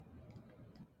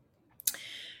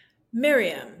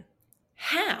Miriam,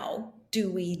 how do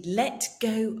we let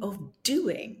go of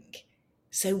doing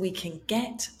so we can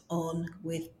get on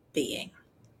with being?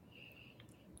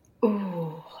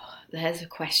 Oh, there's a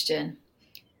question.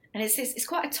 And it's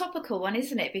quite a topical one,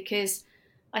 isn't it? Because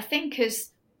I think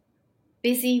as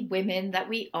busy women that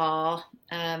we all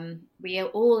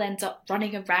end up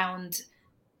running around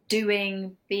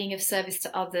being of service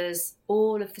to others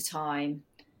all of the time.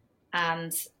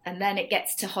 And and then it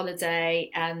gets to holiday,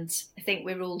 and I think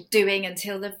we're all doing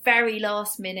until the very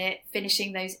last minute,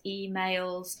 finishing those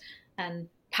emails and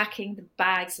packing the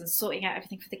bags and sorting out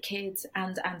everything for the kids,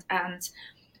 and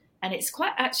it's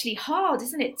quite actually hard,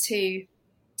 isn't it,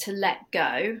 to let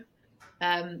go,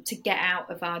 to get out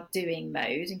of our doing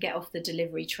mode and get off the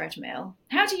delivery treadmill.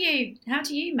 How do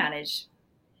you manage?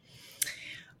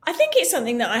 I think it's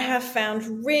something that I have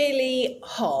found really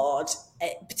hard,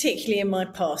 particularly in my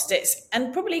past.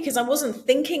 And probably because I wasn't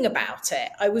thinking about it.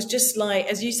 I was just like,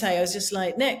 as you say, I was just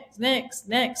like, next, next,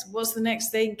 next. What's the next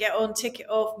thing? Get on, tick it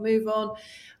off, move on.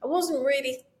 I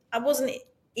wasn't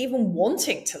even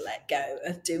wanting to let go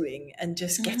of doing and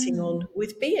just getting Mm, on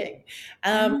with being.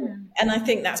 Um, mm, and I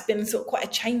think that's been sort of quite a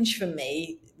change for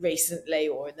me recently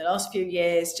or in the last few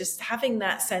years, just having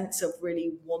that sense of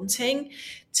really wanting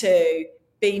to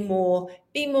be more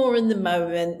in the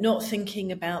moment, not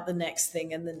thinking about the next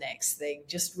thing and the next thing,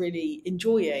 just really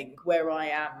enjoying where I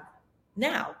am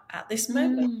now at this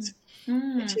moment, mm,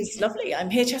 which mm. is lovely. I'm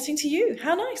here chatting to you.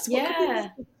 How nice. What could be Yeah.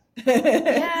 better?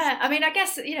 Yeah, I mean, I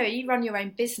guess, you run your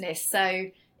own business, so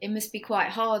it must be quite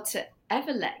hard to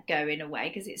ever let go in a way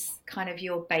because it's kind of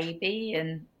your baby,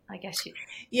 and I guess you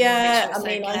want to make Yeah, sure I it's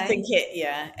mean, I think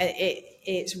okay.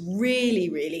 it's really,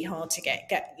 really hard to get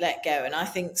let go. And I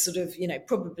think sort of,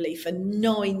 probably for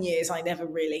 9 years, I never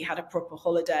really had a proper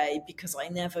holiday because I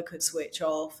never could switch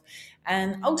off.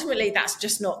 And Mm, ultimately, that's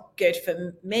just not good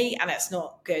for me and it's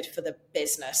not good for the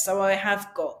business. So I have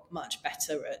got much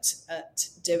better at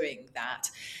doing that.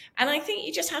 And I think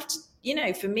you just have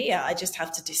to, for me, I just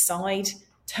have to decide,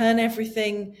 turn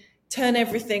everything turn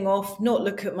everything off, not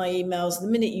look at my emails. The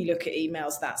minute you look at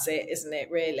emails, that's it, isn't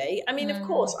it, really? I mean, of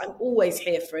course, mm, I'm always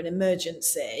here for an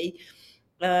emergency,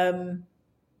 um,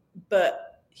 but,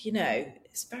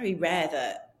 it's very rare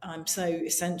that I'm so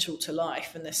essential to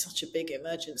life and there's such a big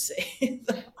emergency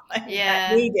that I'm that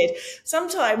yeah, needed.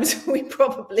 Sometimes we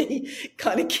probably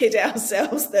kind of kid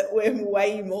ourselves that we're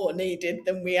way more needed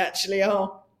than we actually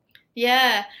are.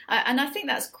 yeah, and I think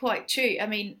that's quite true. I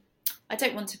mean, I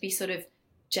don't want to be sort of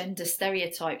gender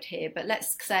stereotyped here, but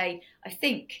let's say I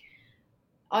think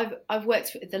I've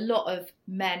worked with a lot of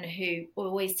men who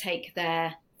always take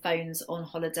their phones on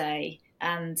holiday,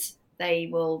 and they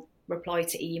will reply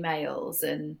to emails,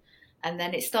 and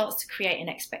then it starts to create an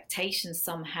expectation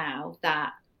somehow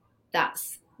that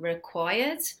that's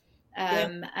required. Yeah.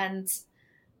 And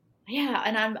yeah,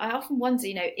 and I often wonder,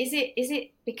 is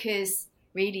it because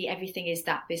really everything is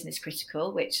that business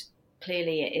critical, which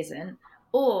clearly it isn't,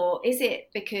 or is it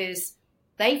because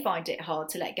they find it hard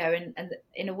to let go, and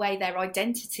in a way their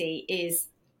identity is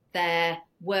their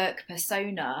work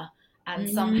persona, and Mm,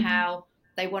 somehow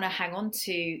they want to hang on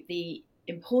to the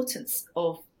importance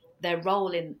of their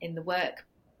role in the work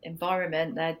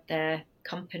environment, their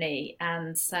company,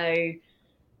 and so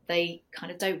they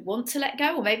kind of don't want to let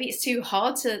go, or maybe it's too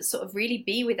hard to sort of really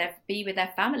be with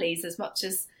their families as much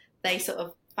as they sort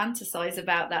of fantasize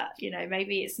about that.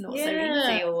 Maybe it's not so yeah.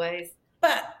 easy always.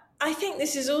 But I think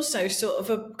this is also sort of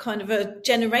a kind of a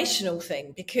generational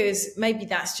thing because maybe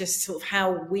that's just sort of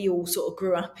how we all sort of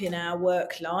grew up in our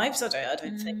work lives. I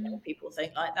don't think many Mm, people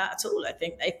think like that at all. I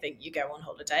think they think you go on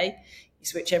holiday, you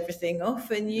switch everything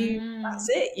off and that's mm,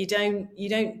 it. You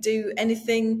don't do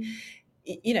anything.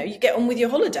 You get on with your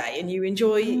holiday and you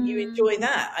enjoy mm,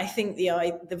 that. I think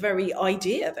the very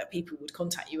idea that people would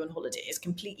contact you on holiday is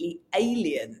completely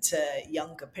alien to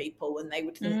younger people, and they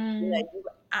would think mm, you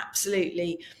were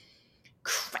absolutely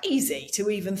crazy to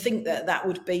even think that that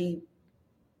would be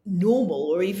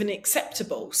normal or even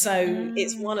acceptable. So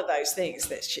it's mm, one of those things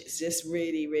that's just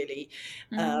really, really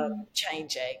mm,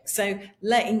 changing. So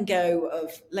letting go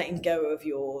of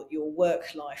your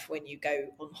work life when you go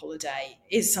on holiday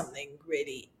is something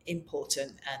really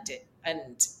important,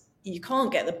 and you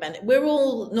can't get the benefit. We're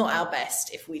all not our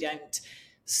best if we don't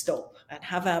stop and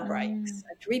have our breaks mm,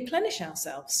 and replenish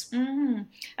ourselves.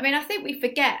 I mean, I think we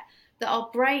forget that our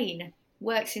brain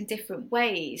works in different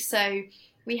ways. So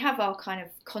we have our kind of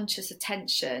conscious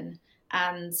attention,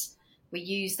 and we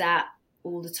use that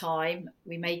all the time.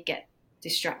 We may get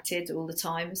distracted all the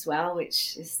time as well,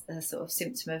 which is a sort of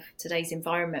symptom of today's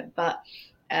environment. But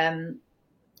um,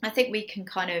 I think we can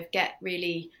kind of get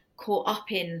really caught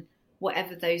up in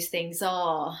whatever those things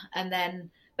are. And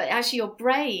then, but actually your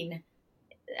brain,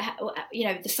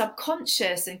 the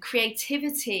subconscious and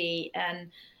creativity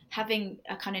and having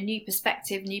a kind of new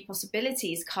perspective, new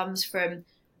possibilities comes from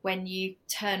when you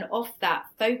turn off that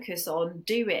focus on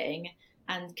doing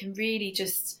and can really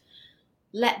just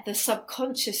let the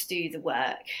subconscious do the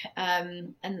work.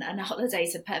 And a holiday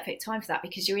is a perfect time for that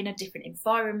because you're in a different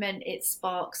environment. It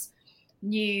sparks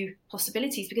new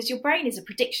possibilities because your brain is a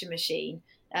prediction machine.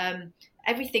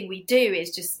 Everything we do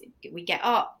is just, we get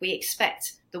up, we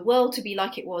expect the world to be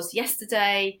like it was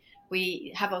yesterday.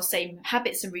 We have our same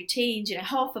habits and routines.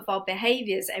 Half of our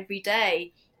behaviors every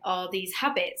day are these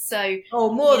habits. So,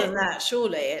 oh, more than that,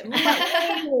 surely.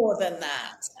 Way more than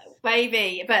that.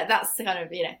 Maybe, but that's kind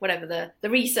of, whatever the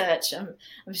research,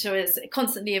 I'm sure is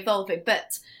constantly evolving.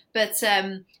 But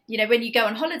when you go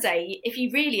on holiday, if you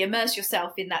really immerse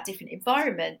yourself in that different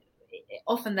environment,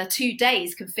 often the 2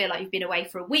 days can feel like you've been away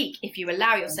for a week if you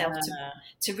allow yourself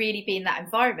to really be in that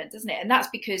environment, doesn't it? And that's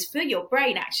because for your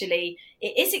brain, actually,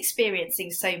 it is experiencing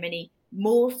so many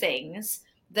more things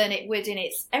than it would in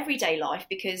its everyday life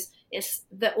because it's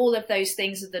that all of those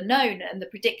things are the known and the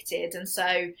predicted. And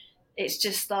so it's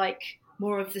just like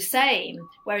more of the same.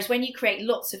 Whereas when you create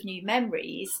lots of new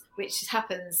memories, which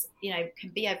happens, can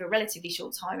be over a relatively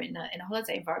short time in a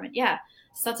holiday environment,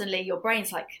 suddenly your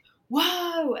brain's like,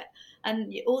 whoa,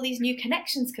 and all these new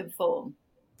connections can form.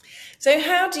 So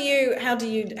how do you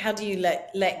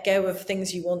let go of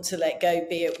things you want to let go,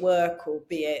 be it work or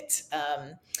be it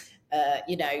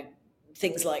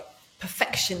things like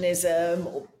perfectionism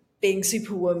or being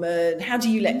superwoman? How do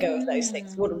you let go of those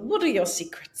things? What are your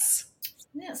secrets?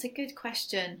 Yeah, that's a good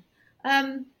question.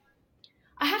 I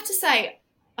have to say,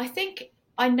 I think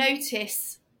I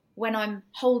notice when I'm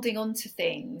holding on to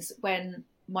things, when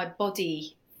my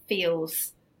body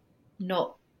feels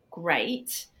not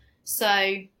great.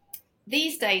 So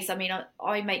these days, I mean,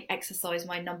 I make exercise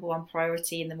my number one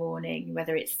priority in the morning,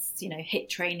 whether it's, HIIT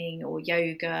training or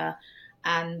yoga.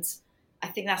 And I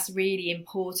think that's really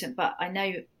important. But I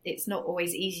know it's not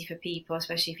always easy for people,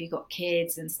 especially if you've got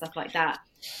kids and stuff like that.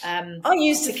 I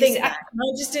used to think that.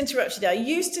 I just interrupted you there.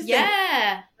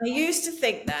 I used to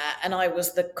think that, and I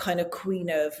was the kind of queen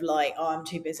of like, oh, I'm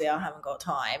too busy, I haven't got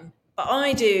time. But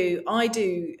I do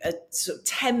a sort of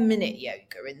 10-minute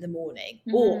yoga in the morning,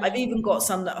 or I've even got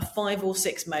some that are 5 or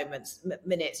 6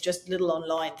 minutes, just little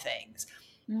online things,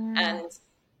 and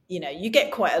you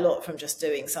get quite a lot from just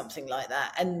doing something like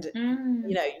that, and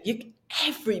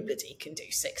everybody can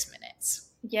do 6 minutes.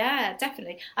 Yeah,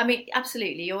 definitely. I mean,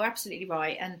 absolutely. You're absolutely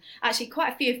right. And actually,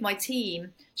 quite a few of my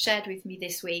team shared with me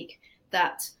this week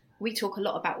that we talk a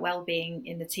lot about well-being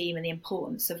in the team and the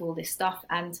importance of all this stuff.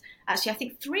 And actually, I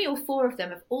think 3 or 4 of them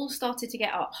have all started to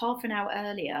get up half an hour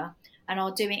earlier and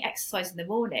are doing exercise in the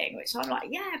morning, which I'm like,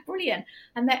 yeah, brilliant.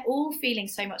 And they're all feeling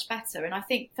so much better. And I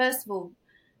think, first of all,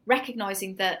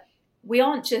 recognizing that we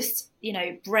aren't just,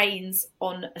 brains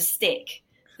on a stick.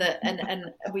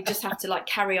 And we just have to like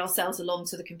carry ourselves along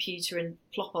to the computer and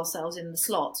plop ourselves in the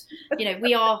slot.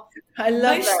 We are. I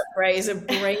love that phrase, a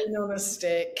brain on a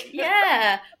stick.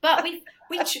 Yeah, but we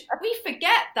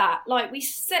forget that. Like we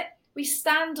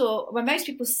stand, or when most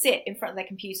people sit in front of their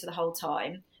computer the whole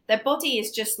time, their body is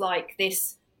just like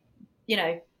this,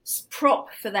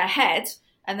 prop for their head,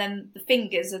 and then the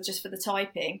fingers are just for the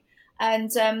typing,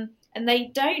 and they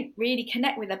don't really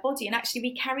connect with their body. And actually,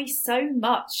 we carry so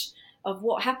much of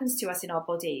what happens to us in our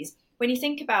bodies. When you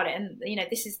think about it, and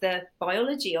this is the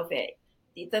biology of it,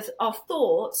 our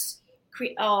thoughts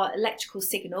our electrical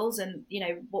signals, and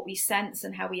what we sense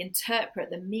and how we interpret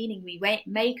the meaning we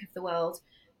make of the world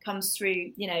comes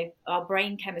through our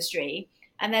brain chemistry,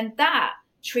 and then that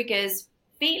triggers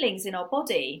feelings in our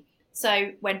body.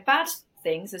 So when bad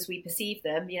things, as we perceive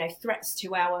them, threats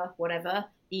to our whatever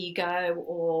ego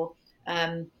or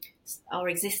our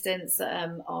existence,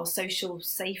 our social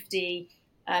safety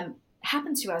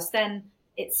happen to us, then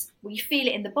we feel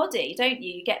it in the body, don't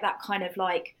you? You get that kind of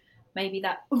like maybe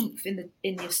that oomph in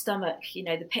your stomach,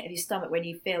 the pit of your stomach, when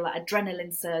you feel that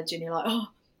adrenaline surge and you're like, oh,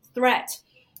 threat.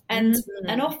 And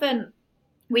often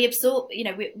we absorb,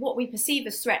 what we perceive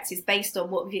as threats is based on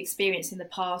what we've experienced in the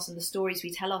past and the stories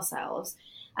we tell ourselves.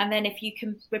 And then if you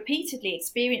can repeatedly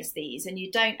experience these and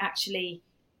you don't actually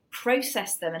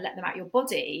process them and let them out your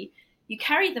body, you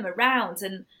carry them around,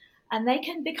 and they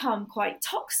can become quite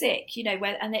toxic,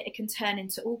 and it can turn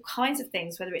into all kinds of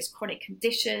things, whether it's chronic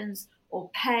conditions or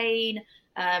pain,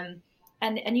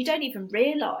 and you don't even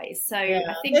realise. So yeah.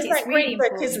 I think there's it's that really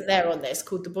great book, isn't there, on this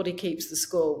called "The Body Keeps the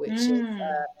Score,"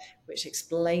 which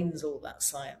explains all that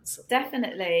science.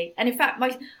 Definitely, and in fact,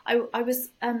 I was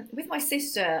with my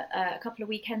sister a couple of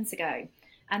weekends ago,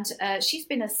 and she's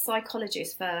been a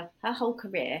psychologist for her whole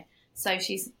career. So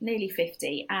she's nearly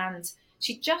 50, and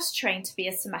she just trained to be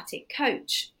a somatic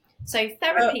coach. So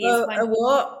therapy is kind A of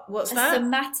what? What's a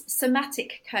that?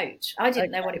 somatic coach. I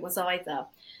didn't know what Okay. it was either.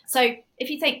 So if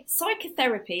you think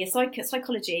psychotherapy,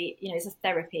 psychology, is a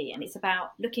therapy, and it's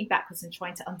about looking backwards and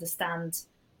trying to understand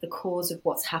the cause of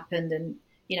what's happened, and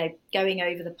going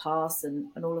over the past, and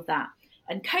all of that.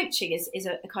 And coaching is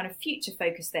a kind of future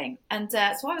focused thing. And so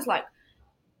I was like,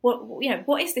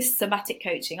 what is this somatic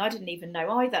coaching? I didn't even know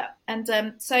either. And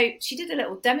so she did a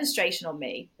little demonstration on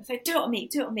me. I said, do it on me,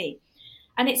 do it on me.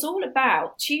 And it's all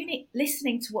about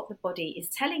listening to what the body is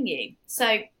telling you.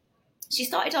 So she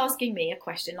started asking me a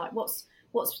question like,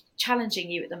 what's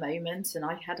challenging you at the moment? And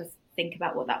I had to think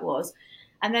about what that was.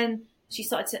 And then she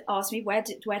started to ask me, where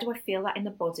do I feel that in the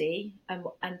body? And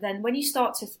then when you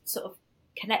start to sort of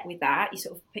connect with that, you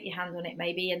sort of put your hand on it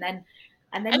maybe, and then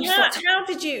And you start to, how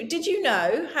did you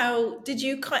know? How did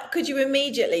you could you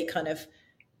immediately kind of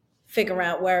figure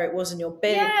out where it was in your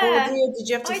body, yeah, or did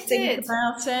you have to I think did.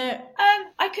 about it?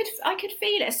 I could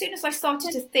feel it as soon as I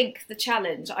started to think the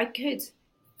challenge. I could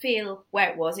feel where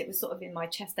it was. It was sort of in my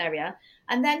chest area,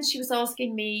 and then she was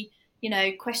asking me,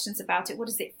 questions about it. What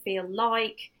does it feel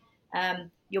like?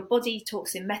 Your body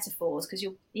talks in metaphors because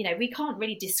we can't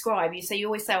really describe. You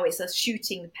always say, oh, it's a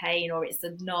shooting pain, or it's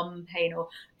a numb pain, or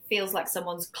feels like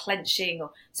someone's clenching,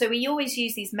 or so we always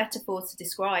use these metaphors to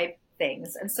describe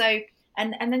things. And so,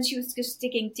 and then she was just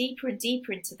digging deeper and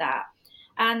deeper into that.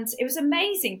 And it was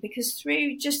amazing because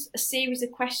through just a series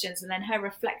of questions and then her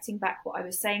reflecting back what I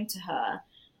was saying to her,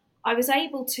 I was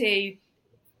able to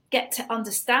get to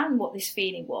understand what this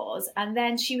feeling was. And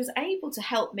then she was able to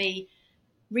help me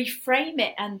reframe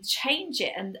it and change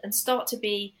it, and start to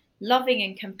be loving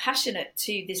and compassionate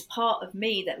to this part of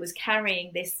me that was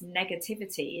carrying this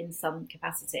negativity in some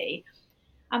capacity.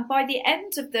 And by the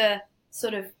end of the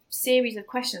sort of series of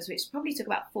questions, which probably took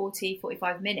about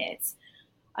 40-45 minutes,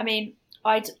 I mean,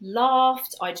 I'd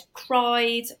laughed, I'd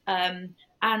cried,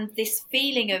 and this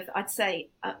feeling of, I'd say,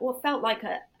 what felt like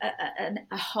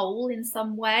a hole in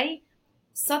some way,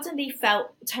 suddenly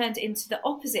felt turned into the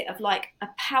opposite of like a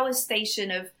power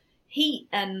station of heat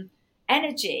and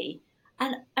energy.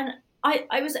 And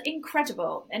I was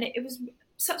incredible, and it was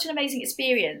such an amazing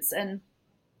experience. And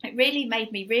it really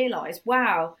made me realize,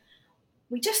 wow,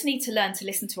 we just need to learn to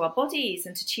listen to our bodies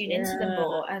and to tune into them Yeah,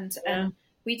 more. And yeah.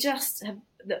 we just have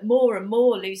more and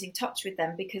more losing touch with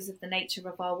them because of the nature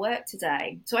of our work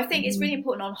today. So I think it's really Mhm.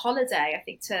 important on holiday, I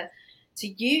think, to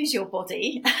use your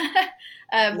body,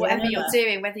 whatever you're Yeah,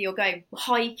 doing, whether you're going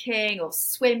hiking or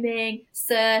swimming,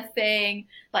 surfing,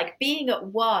 like being at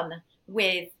one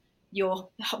with your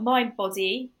mind,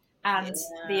 body, and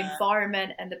the yeah.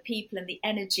 environment and the people and the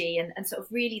energy, and sort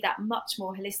of really that much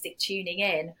more holistic tuning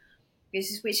in,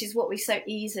 which is what we so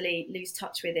easily lose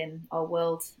touch with in our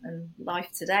world and life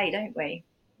today, don't we?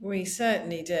 We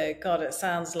certainly do. God, it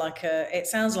sounds like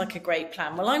a great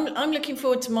plan. Well, I'm looking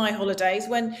forward to my holidays.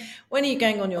 When are you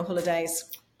going on your holidays?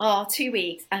 Oh, 2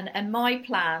 weeks, and my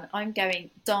plan, I'm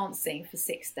going dancing for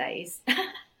 6 days,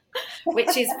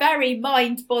 which is very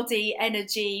mind, body,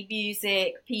 energy,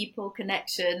 music, people,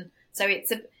 connection. So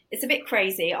it's a bit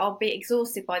crazy. I'll be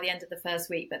exhausted by the end of the first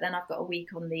week, but then I've got a week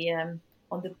on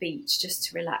the beach just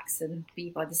to relax and be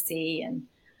by the sea and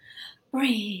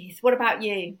breathe. What about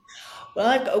you? Well,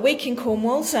 I've got a week in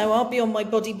Cornwall, so I'll be on my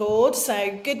body board.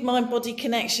 So good mind body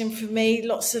connection for me.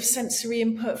 Lots of sensory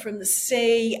input from the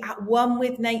sea, at one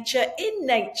with nature, in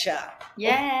nature. Oh, lovely.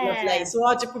 Yeah. So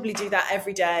I'll probably do that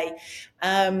every day.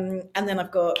 And then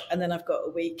I've got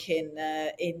a week in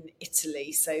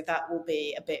Italy. So that will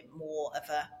be a bit more of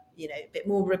a bit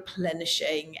more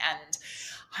replenishing. And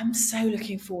I'm so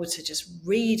looking forward to just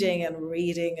reading and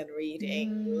reading and reading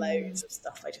Mm. loads of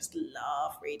stuff. I just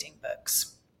love reading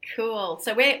books. Cool.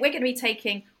 So we're going to be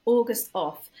taking August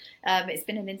off. It's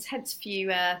been an intense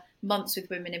few months with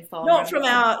Women in Pharma, Not and from we've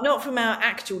had, our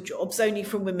actual jobs, only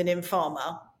from Women in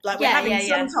Pharma. Like we're yeah, having yeah, some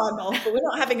yeah. time off, but we're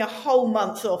not having a whole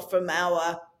month off from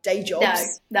our day No,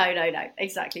 jobs. no, no, no,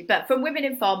 exactly. But from Women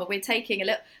in Pharma, we're taking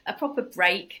a proper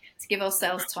break to give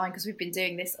ourselves time, because we've been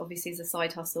doing this obviously as a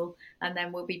side hustle, and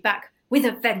then we'll be back with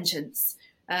a vengeance.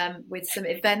 With some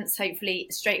events, hopefully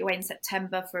straight away in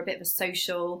September for a bit of a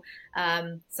social.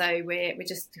 So we're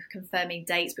just confirming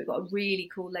dates. We've got a really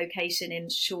cool location in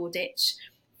Shoreditch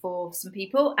for some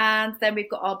people, and then we've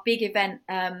got our big event,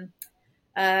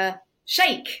 uh,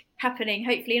 Shake, happening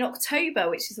hopefully in October,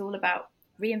 which is all about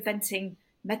reinventing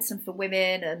medicine for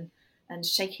women, and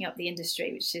shaking up the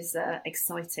industry, which is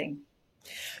exciting.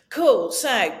 Cool.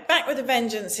 So back with a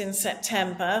vengeance in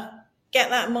September. get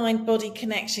that mind-body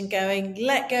connection going,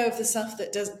 let go of the stuff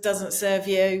that doesn't serve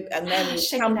you, and then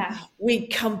Shake it out. we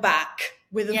come back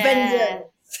with a Yeah, vengeance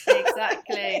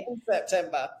exactly. in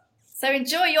September. So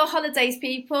enjoy your holidays,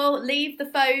 people. Leave the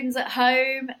phones at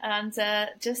home and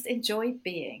just enjoy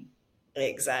being.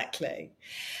 Exactly.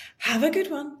 Have a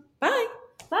good one. Bye.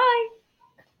 Bye.